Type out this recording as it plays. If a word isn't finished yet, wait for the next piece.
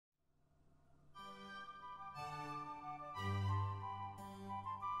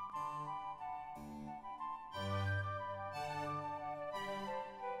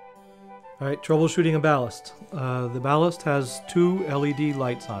All right, troubleshooting a ballast. The ballast has two LED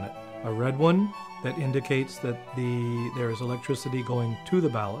lights on it. A red one that indicates that there is electricity going to the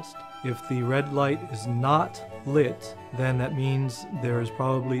ballast. If the red light is not lit, then that means there is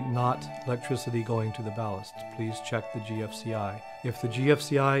probably not electricity going to the ballast. Please check the GFCI. If the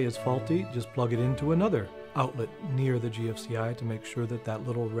GFCI is faulty, just plug it into another outlet near the GFCI to make sure that that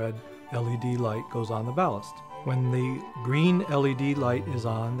little red LED light goes on the ballast. When the green LED light is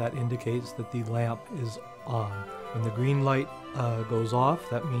on, that indicates that the lamp is on. When the green light goes off,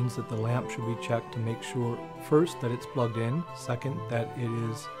 that means that the lamp should be checked to make sure, first, that it's plugged in, second, that it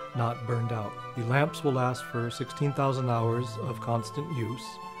is not burned out. The lamps will last for 16,000 hours of constant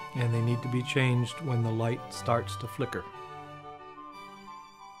use, and they need to be changed when the light starts to flicker.